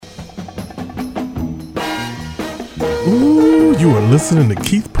Ooh, you are listening to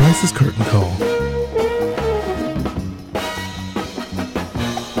Keith Price's Curtain Call.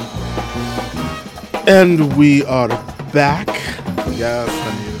 And we are back. Yes,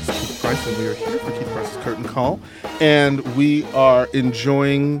 my name is Keith Price, and we are here for Keith Price's Curtain Call. And we are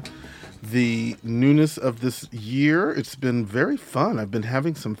enjoying the newness of this year. It's been very fun. I've been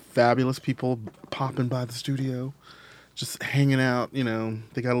having some fabulous people popping by the studio, just hanging out. You know,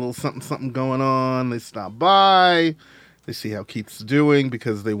 they got a little something going on. They stop by. They see how Keith's doing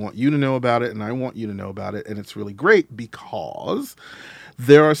because they want you to know about it, and I want you to know about it. And it's really great because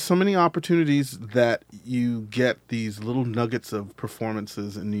there are so many opportunities that you get these little nuggets of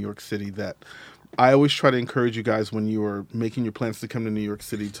performances in New York City that I always try to encourage you guys when you are making your plans to come to New York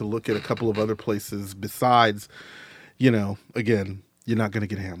City to look at a couple of other places besides, you know, again, you're not going to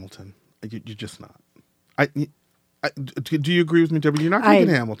get Hamilton. You're just not. Do you agree with me, Deborah? You're not going to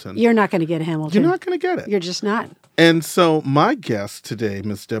get Hamilton. You're not going to get Hamilton. You're not going to get it. You're just not. And so my guest today,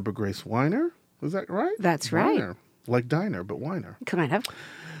 Miss Deborah Grace Weiner, is that right? That's Weiner. right. Like diner, but Weiner. Kind of.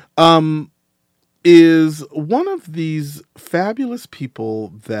 Is one of these fabulous people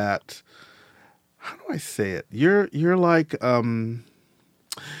that, how do I say it? You're like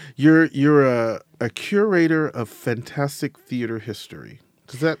you're a curator of fantastic theater history.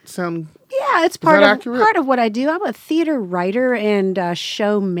 Does that sound? Yeah, it's part of what I do. I'm a theater writer and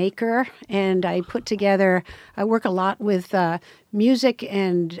show maker, and I work a lot with music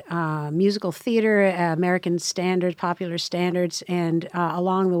and musical theater, American standards, popular standards, and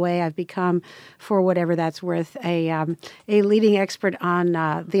along the way I've become, for whatever that's worth, a leading expert on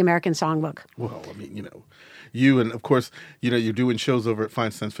the American Songbook. Well, I mean, you know, you and of course, you know, you're doing shows over at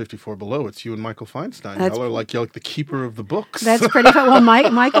Feinstein's 54 Below. It's you and Michael Feinstein. Y'all are like the keeper of the books. That's pretty fun. Well,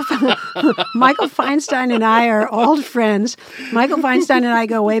 Michael Feinstein and I are old friends. Michael Feinstein and I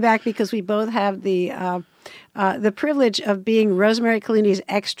go way back because we both have the privilege of being Rosemary Clooney's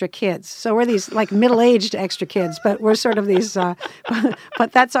extra kids. So we're these like middle-aged extra kids, but we're sort of these.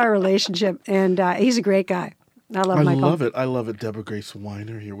 But that's our relationship, and he's a great guy. I love it. I love it. Deborah Grace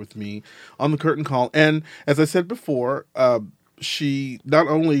Weiner here with me on the Curtain Call. And as I said before, she not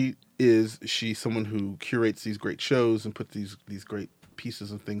only is she someone who curates these great shows and put these great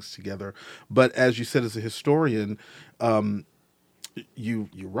pieces of things together, but as you said, as a historian, you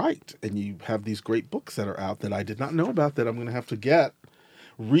write and you have these great books that are out that I did not know about that I'm going to have to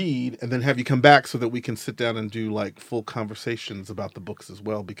read, and then have you come back so that we can sit down and do like full conversations about the books as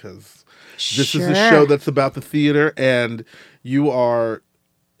well, because this is a show that's about the theater, and you are,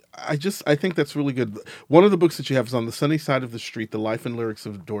 I think that's really good. One of the books that you have is On the Sunny Side of the Street, The Life and Lyrics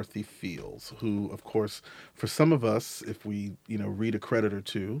of Dorothy Fields, who, of course, for some of us, if we, read a credit or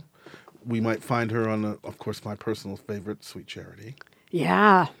two, we might find her on, of course, my personal favorite, Sweet Charity.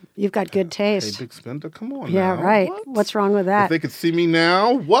 Yeah, you've got good taste. Hey, Big Spender, come on Yeah, now. right. What? What's wrong with that? If they could see me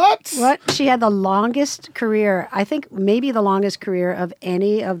now, what? She had the longest career, I think maybe the longest career of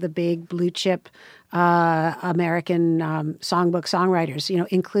any of the big blue chip American songbook songwriters,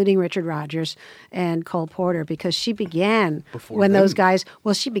 including Richard Rodgers and Cole Porter, because she began those guys.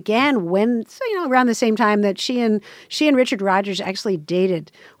 Well, she began around the same time that she and Richard Rodgers actually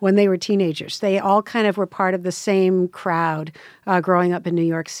dated when they were teenagers. They all kind of were part of the same crowd growing up in New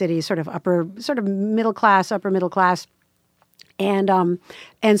York City, upper middle class, and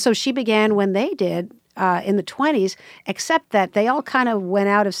so she began when they did. In the 20s, except that they all kind of went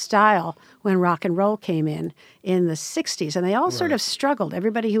out of style when rock and roll came in the 60s, and they all sort of struggled,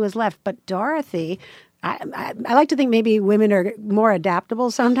 everybody who was left. But Dorothy, I like to think maybe women are more adaptable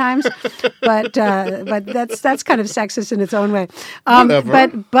sometimes, but that's kind of sexist in its own way.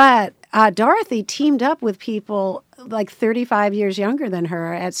 But Dorothy teamed up with people like 35 years younger than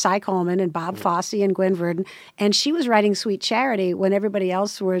her at Cy Coleman and Bob Fosse and Gwen Verdon, and she was writing Sweet Charity when everybody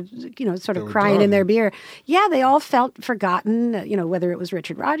else were, sort of crying in their beer. Yeah, they all felt forgotten, whether it was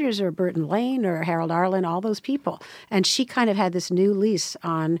Richard Rodgers or Burton Lane or Harold Arlen, all those people. And she kind of had this new lease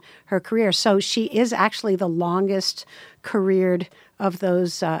on her career. So she is actually the longest careered of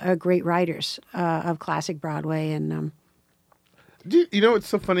those great writers of classic Broadway and It's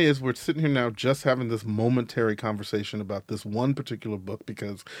so funny as we're sitting here now just having this momentary conversation about this one particular book,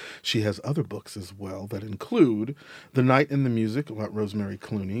 because she has other books as well that include The Night in the Music about Rosemary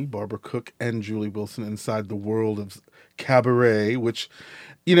Clooney, Barbara Cook, and Julie Wilson inside the world of cabaret, which,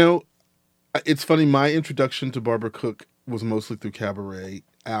 it's funny, my introduction to Barbara Cook was mostly through cabaret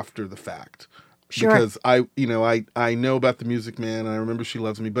after the fact. Sure. Because I know about The Music Man, and I remember She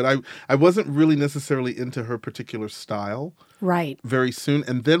Loves Me, but I wasn't really necessarily into her particular style. Right. Very soon.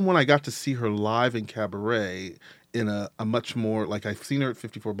 And then when I got to see her live in cabaret, in a much more, like, I've seen her at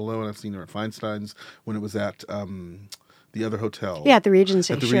 54 Below, and I've seen her at Feinstein's when it was at the other hotel. Yeah, at the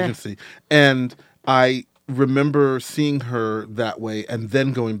Regency. At the sure. Regency. And I remember seeing her that way and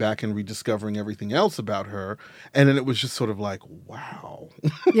then going back and rediscovering everything else about her. And then it was just sort of like, wow.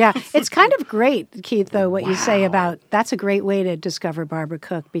 Yeah, it's kind of great, Keith, though, what you say about that's a great way to discover Barbara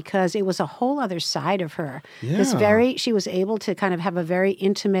Cook, because it was a whole other side of her. Yeah. She was able to kind of have a very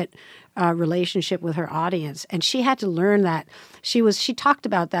intimate relationship with her audience, and she had to learn that. She talked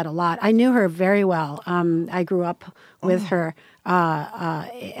about that a lot. I knew her very well. I grew up with her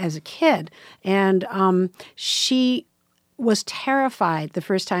as a kid, and she was terrified the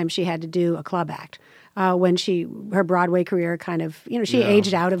first time she had to do a club act. When her Broadway career kind of, she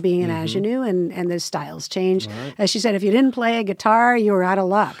aged out of being an ingenue, and the styles changed. Right. As she said, if you didn't play a guitar, you were out of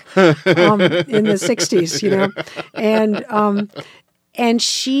luck in the 60s, And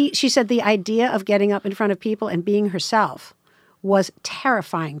she said the idea of getting up in front of people and being herself was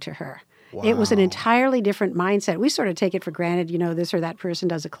terrifying to her. Wow. It was an entirely different mindset. We sort of take it for granted, this or that person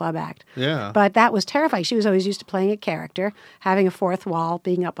does a club act. Yeah. But that was terrifying. She was always used to playing a character, having a fourth wall,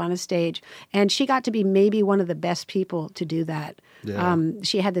 being up on a stage. And she got to be maybe one of the best people to do that. Yeah.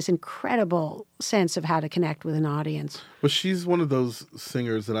 She had this incredible sense of how to connect with an audience. Well, she's one of those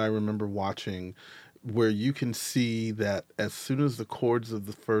singers that I remember watching where you can see that as soon as the chords of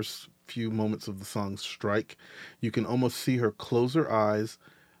the first few moments of the song strike, you can almost see her close her eyes,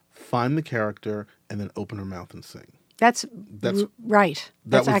 find the character, and then open her mouth and sing. That's right.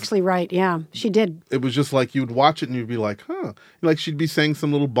 That's actually right. Yeah, she did. It was just like you would watch it and you'd be like, huh. Like she'd be saying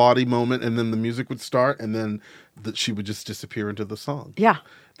some little body moment and then the music would start and then she would just disappear into the song. Yeah.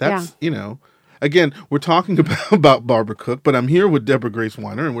 That's, again, we're talking about Barbara Cook, but I'm here with Deborah Grace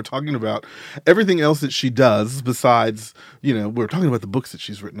Weiner, and we're talking about everything else that she does besides, we're talking about the books that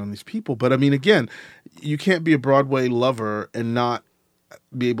she's written on these people. But I mean, again, you can't be a Broadway lover and not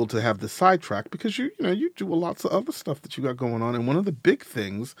be able to have the sidetrack because you do lots of other stuff that you got going on. And one of the big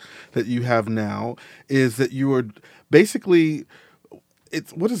things that you have now is that you are basically,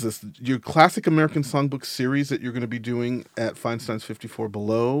 what is this? Your classic American songbook series that you're going to be doing at Feinstein's 54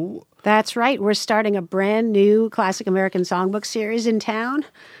 Below. That's right. We're starting a brand new classic American songbook series in town.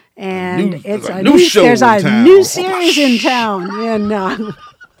 And there's a new series in town.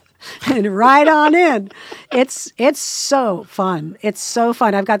 And right on in. It's so fun. It's so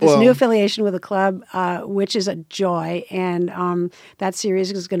fun. I've got this new affiliation with a club, which is a joy. And that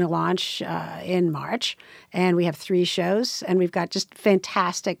series is going to launch in March. And we have 3 shows. And we've got just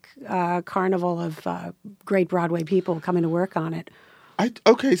fantastic carnival of great Broadway people coming to work on it.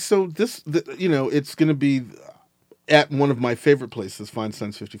 So it's going to be at one of my favorite places,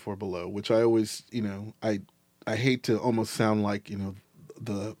 Feinstein's 54 Below, which I always, I hate to almost sound like,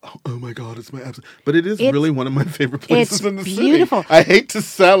 oh my God, it's my absolute, but it's really one of my favorite places in the city. It's beautiful. I hate to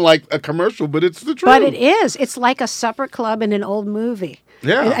sound like a commercial, but it's the truth. But it is. It's like a supper club in an old movie.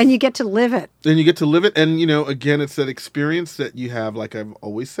 Yeah. And you get to live it. And again, it's that experience that you have, like I've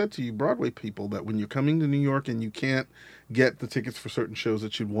always said to you Broadway people, that when you're coming to New York and you can't get the tickets for certain shows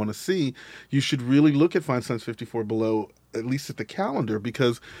that you'd want to see, you should really look at Feinstein's 54 Below, at least at the calendar,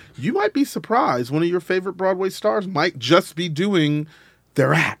 because you might be surprised. One of your favorite Broadway stars might just be doing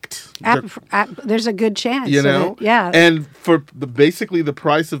their act. There's a good chance. Yeah. And for basically the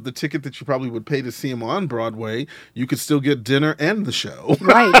price of the ticket that you probably would pay to see him on Broadway, you could still get dinner and the show.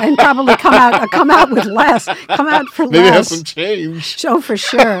 Right. And probably come out with less. Come out for less. Maybe have some change. Show for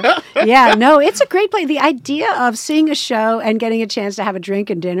sure. Yeah. No, it's a great play. The idea of seeing a show and getting a chance to have a drink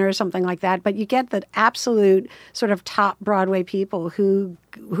and dinner or something like that, but you get the absolute sort of top Broadway people who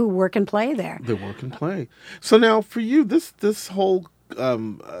work and play there. They work and play. So now for you, this whole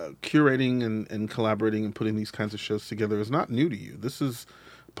curating and collaborating and putting these kinds of shows together is not new to you. This is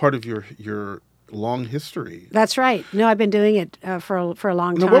part of your long history. That's right. No, I've been doing it for a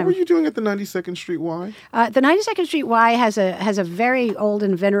long time. Now, what were you doing at the 92nd Street Y? The 92nd Street Y has a very old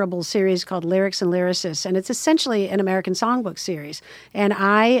and venerable series called Lyrics and Lyricists, and it's essentially an American songbook series. And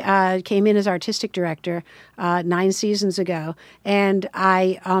I came in as artistic director 9 seasons ago, and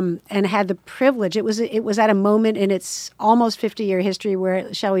I had the privilege. It was at a moment in its almost 50-year history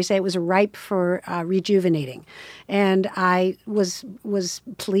where, shall we say, it was ripe for rejuvenating. And I was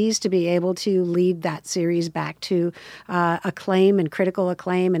pleased to be able to lead that series back to acclaim and critical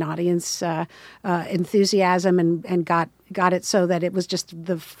acclaim and audience enthusiasm, and got it so that it was just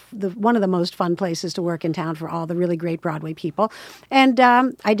the one of the most fun places to work in town for all the really great Broadway people. And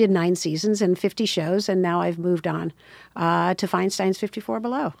I did 9 seasons and 50 shows, and now I've moved on to Feinstein's 54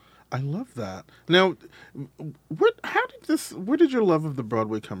 Below. I love that. Now, where did your love of the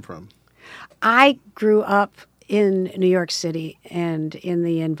Broadway come from? I grew up in New York City and in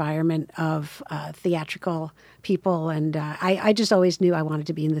the environment of theatrical people. And I just always knew I wanted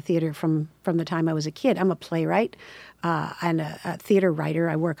to be in the theater from the time I was a kid. I'm a playwright and a theater writer.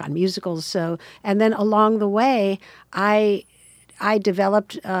 I work on musicals. And then along the way, I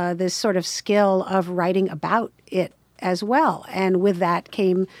developed this sort of skill of writing about it as well. And with that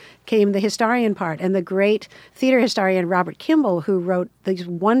came the historian part. And the great theater historian Robert Kimball, who wrote these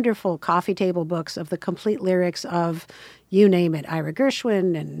wonderful coffee table books of the complete lyrics of, you name it, Ira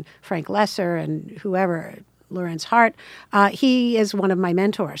Gershwin and Frank Lesser and whoever, Lawrence Hart, he is one of my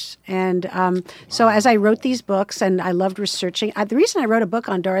mentors. And so as I wrote these books, and I loved researching, the reason I wrote a book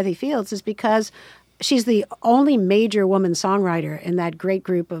on Dorothy Fields is because she's the only major woman songwriter in that great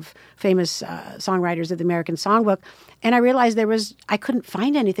group of famous songwriters of the American Songbook. And I realized I couldn't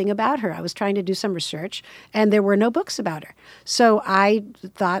find anything about her. I was trying to do some research, and there were no books about her. So I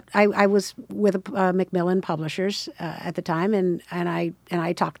thought I was with Macmillan Publishers at the time, and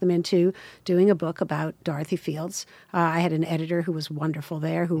I talked them into doing a book about Dorothy Fields. I had an editor who was wonderful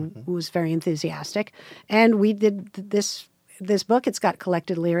there, who was very enthusiastic, and we did this book. It's got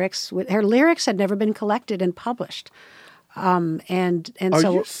collected lyrics. Her lyrics had never been collected and published. And Are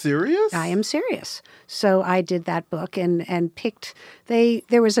so you serious? I am serious. So I did that book and picked.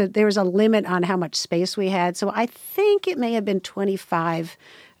 There was a limit on how much space we had. So I think it may have been 25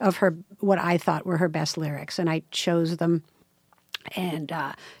 of her what I thought were her best lyrics, and I chose them. And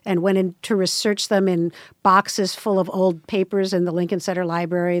went in to research them in boxes full of old papers in the Lincoln Center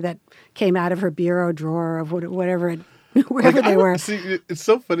Library that came out of her bureau drawer of whatever wherever they were. See, it's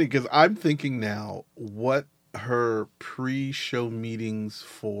so funny because I'm thinking now what her pre-show meetings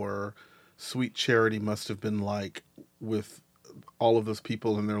for Sweet Charity must have been like with all of those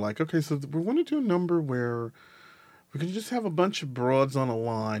people, and they're like, okay, so we want to do a number where we're going to just have a bunch of broads on a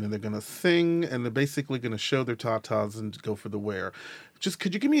line, and they're going to sing, and they're basically going to show their tatas and go for the wear. Just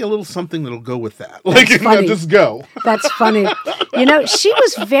could you give me a little something that'll go with that? Like, just go. That's funny. She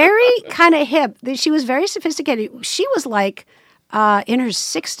was very kind of hip. She was very sophisticated. She was like in her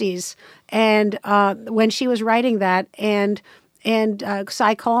 60s, and when she was writing that, and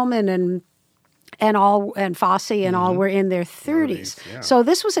Cy Coleman and Fosse and all were in their 30s. Yeah. So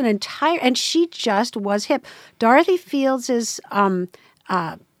this was and she just was hip. Dorothy Fields'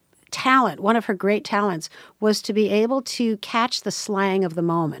 talent, one of her great talents, was to be able to catch the slang of the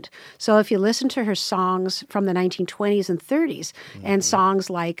moment. So if you listen to her songs from the 1920s and 30s, and songs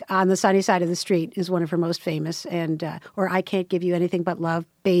like On the Sunny Side of the Street is one of her most famous, and or I Can't Give You Anything But Love,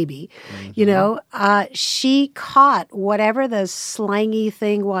 Baby, she caught whatever the slangy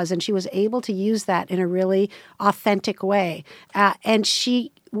thing was, and she was able to use that in a really authentic way. And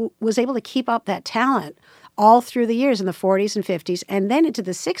she was able to keep up that talent all through the years in the 40s and 50s, and then into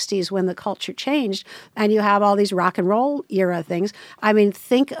the 60s when the culture changed, and you have all these rock and roll era things. I mean,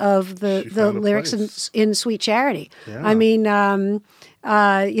 think of the lyrics in Sweet Charity. Yeah. I mean, and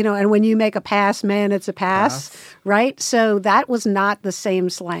when you make a pass, man, it's a pass, right? So that was not the same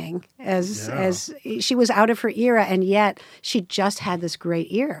slang as she was out of her era, and yet she just had this great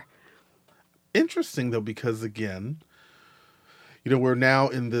ear. Interesting, though, because again, we're now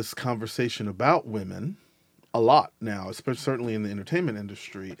in this conversation about women a lot now, especially certainly in the entertainment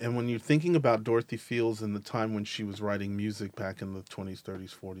industry. And when you're thinking about Dorothy Fields in the time when she was writing music back in the 20s,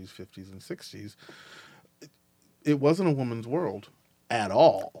 30s, 40s, 50s, and 60s, it wasn't a woman's world at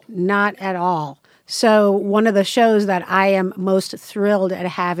all. Not at all. So one of the shows that I am most thrilled at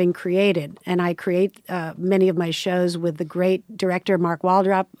having created, and I create many of my shows with the great director Mark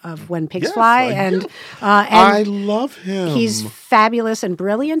Waldrop of When Pigs Fly, and I love him. He's fabulous and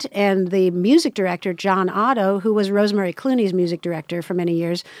brilliant. And the music director John Otto, who was Rosemary Clooney's music director for many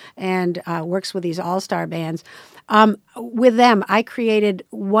years, and works with these all-star bands. With them, I created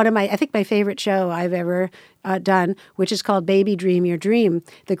I think my favorite show I've ever done, which is called Baby Dream Your Dream,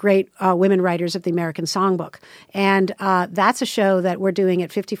 the great women writers of the American Songbook. And that's a show that we're doing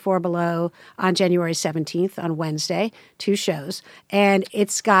at 54 Below on January 17th on Wednesday, 2 shows. And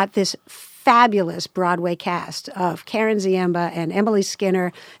it's got this fabulous Broadway cast of Karen Ziemba and Emily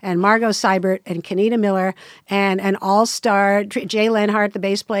Skinner and Margot Seibert and Kenita Miller and an all-star Jay Lenhart, the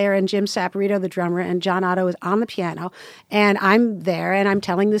bass player, and Jim Saporito, the drummer, and John Otto is on the piano. And I'm there and I'm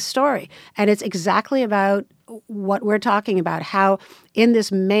telling this story. And it's exactly about what we're talking about, how in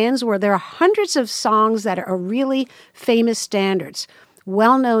this man's world, there are hundreds of songs that are really famous standards,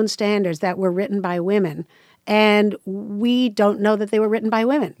 well-known standards that were written by women. And we don't know that they were written by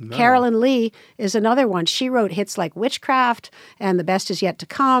women. No. Carolyn Lee is another one. She wrote hits like Witchcraft and The Best Is Yet to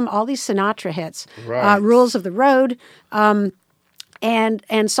Come, all these Sinatra hits, right. Rules of the Road.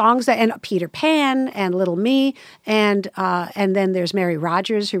 and songs that, and Peter Pan and Little Me, and then there's Mary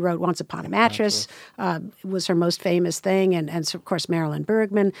Rogers, who wrote Once Upon a Mattress, was her most famous thing, and so, of course Marilyn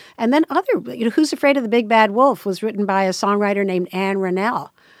Bergman, and then other, Who's Afraid of the Big Bad Wolf was written by a songwriter named Anne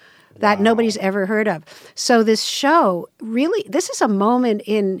Rennell that nobody's ever heard of. So this show really, this is a moment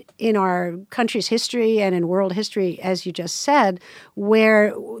in our country's history and in world history, as you just said,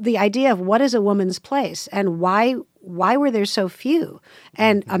 where the idea of what is a woman's place and why were there so few?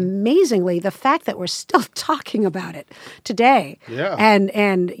 And amazingly, the fact that we're still talking about it today. Yeah.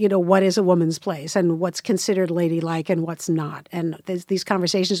 And what is a woman's place and what's considered ladylike and what's not. And these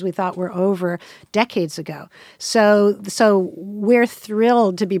conversations we thought were over decades ago. So we're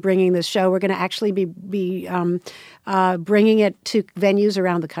thrilled to be bringing this show. We're going to actually be bringing it to venues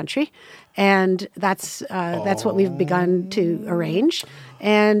around the country. And that's what we've begun to arrange.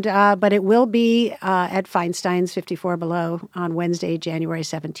 And but it will be at Feinstein's 54 Below on Wednesday, January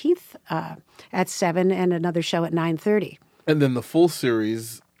 17th at 7, and another show at 9:30. And then the full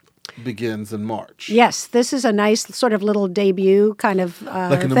series begins in March. Yes, this is a nice sort of little debut kind of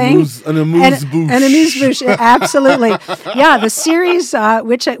like an thing. amuse-bouche. An amuse-bouche, absolutely. Yeah, the series,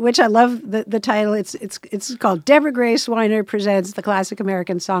 which I love the title. It's called Deborah Grace Weiner Presents the Classic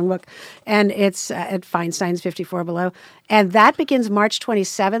American Songbook, and it's at Feinstein's 54 Below. And that begins March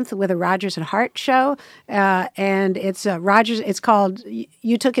 27th with a Rodgers and Hart show, and it's Rodgers. It's called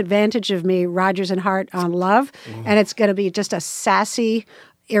 "You Took Advantage of Me," Rodgers and Hart on Love, and it's going to be just a sassy,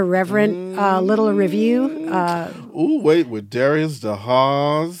 irreverent little review. With Darius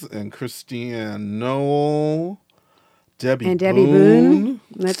DeHaas and Christiane Noel, Debbie Boone.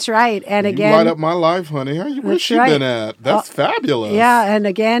 That's right. And you again, light up my life, honey. Where's she been at? That's fabulous. Yeah, and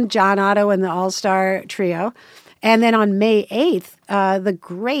again, John Otto and the All-Star Trio. And then on May 8th, the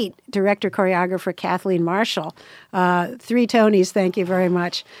great director-choreographer Kathleen Marshall, 3 Tonys, thank you very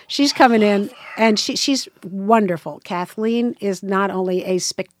much. She's coming in, and she's wonderful. Kathleen is not only a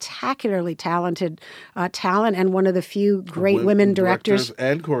spectacularly talented talent and one of the few great women directors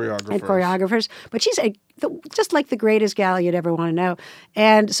and choreographers. But she's just like the greatest gal you'd ever want to know.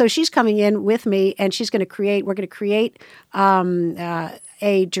 And so she's coming in with me, and we're going to create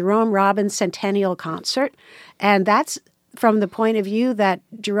a Jerome Robbins Centennial Concert. And that's from the point of view that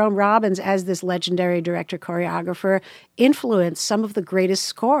Jerome Robbins, as this legendary director-choreographer, influenced some of the greatest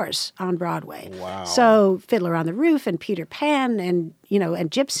scores on Broadway. Wow. So Fiddler on the Roof and Peter Pan and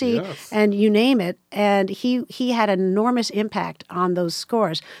Gypsy, yes, and you name it. And he had an enormous impact on those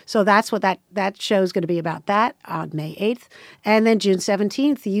scores. So that's what that show is going to be about, that on May 8th. And then June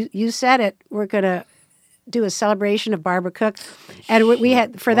 17th, you said it, we're going to do a celebration of Barbara Cook, and we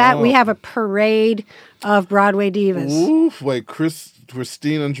have a parade of Broadway divas. Oof! Wait,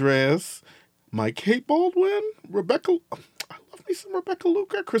 Christine Andreas, Mike Kate Baldwin, Rebecca. I love me some Rebecca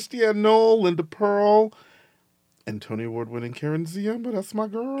Luker, Christiane Noel, Linda Pearl, and Tony Award-winning Karen Ziemba. That's my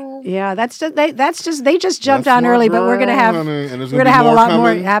girl. Yeah, they just jumped on early, but we're gonna have a lot more.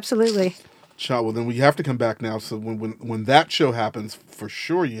 Absolutely. Well, then we have to come back now. So when that show happens, for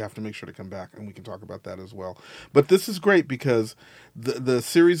sure you have to make sure to come back, and we can talk about that as well. But this is great because the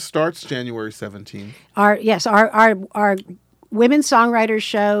series starts January 17th. Our Women's Songwriters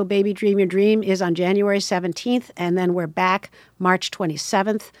Show, Baby Dream Your Dream, is on January 17th, and then we're back March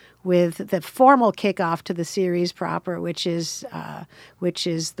 27th with the formal kickoff to the series proper, which is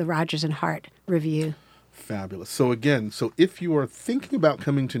the Rodgers and Hart review. Fabulous. So if you are thinking about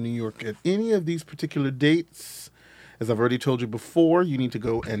coming to New York at any of these particular dates, as I've already told you before, you need to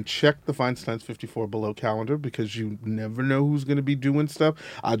go and check the Feinstein's 54 Below calendar, because you never know who's going to be doing stuff.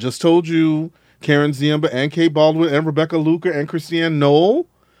 I just told you Karen Ziemba and Kate Baldwin and Rebecca Luker and Christiane Noel.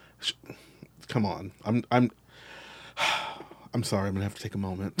 Come on. I'm sorry. I'm going to have to take a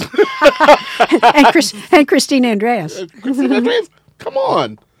moment. and Christine Andreas. Christine Andreas, come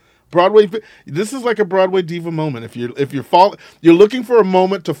on. Broadway. This is like a Broadway diva moment. If you're looking for a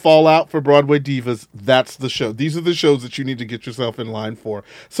moment to fall out for Broadway divas, that's the show. These are the shows that you need to get yourself in line for.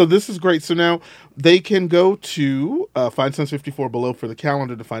 So this is great. So now they can go to Feinstein's 54 Below for the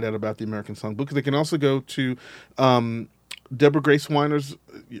calendar to find out about the American Songbook. They can also go to Deborah Grace Weiner's.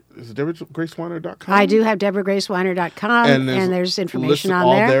 Is it DeborahGraceWeiner.com? I do have DeborahGraceWeiner.com, and there's information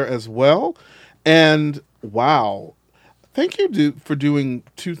on there as well. And wow. Thank you for doing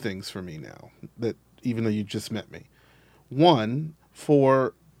 2 things for me now, that even though you just met me. One,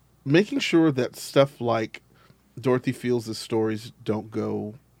 for making sure that stuff like Dorothy Fields' stories don't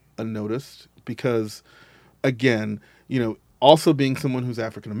go unnoticed, because, again, also being someone who's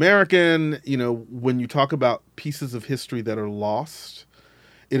African American, when you talk about pieces of history that are lost,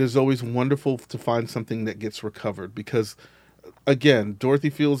 it is always wonderful to find something that gets recovered, because again, Dorothy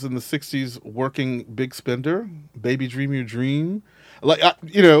Fields in the 60s working big spender, Baby Dream Your Dream. Like,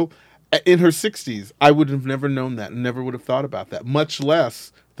 in her 60s, I would have never known that, never would have thought about that, much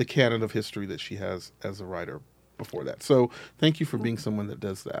less the canon of history that she has as a writer before that. So thank you for being someone that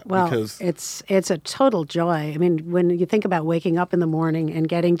does that. Well, because it's a total joy. I mean, when you think about waking up in the morning and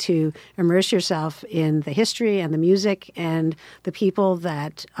getting to immerse yourself in the history and the music and the people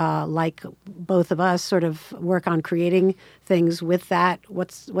that, like both of us, sort of work on creating things with that,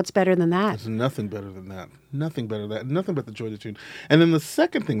 what's better than that? there's nothing better than that. Nothing better than that. Nothing but the joy to tune. And then the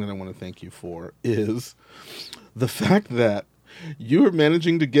second thing that I want to thank you for is the fact that you are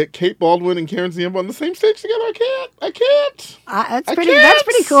managing to get Kate Baldwin and Karen Ziemba on the same stage together. I can't. That's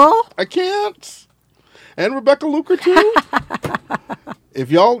pretty cool. I can't. And Rebecca Luker too. If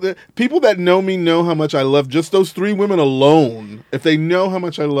people that know me know how much I love just those three women alone. If they know how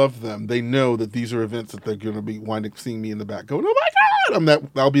much I love them, they know that these are events that they're going to be winding up seeing me in the back going, "Oh my God!"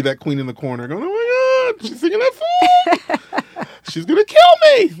 I'll be that queen in the corner going, "Oh my God, she's singing that fool." She's going to kill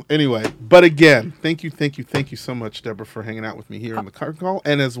me. Anyway, but again, thank you so much, Deborah, for hanging out with me here in the Curtain Call.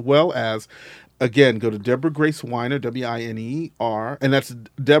 And as well as, again, go to Deborah Grace Weiner, WINER, and that's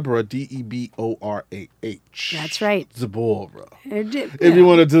Deborah, DEBORAH. That's right. Deborah. If you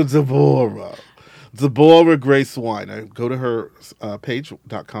want to do Deborah Grace Weiner, go to her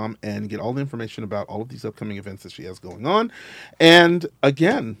page.com and get all the information about all of these upcoming events that she has going on. And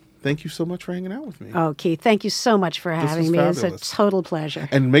again, thank you so much for hanging out with me. Oh, Keith, thank you so much for having me. Fabulous. It's a total pleasure.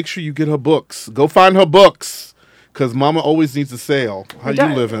 And make sure you get her books. Go find her books, because Mama always needs a sale. How you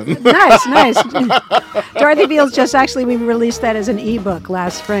living? Nice. Dorothy Fields we released that as an ebook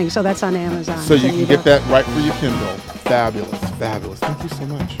last spring, so that's on Amazon. So you can get that right for your Kindle. Fabulous. Thank you so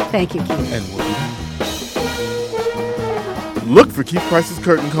much. Thank you, Keith. And we'll be back. Look for Keith Price's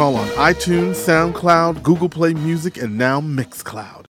Curtain Call on iTunes, SoundCloud, Google Play Music, and now Mixcloud.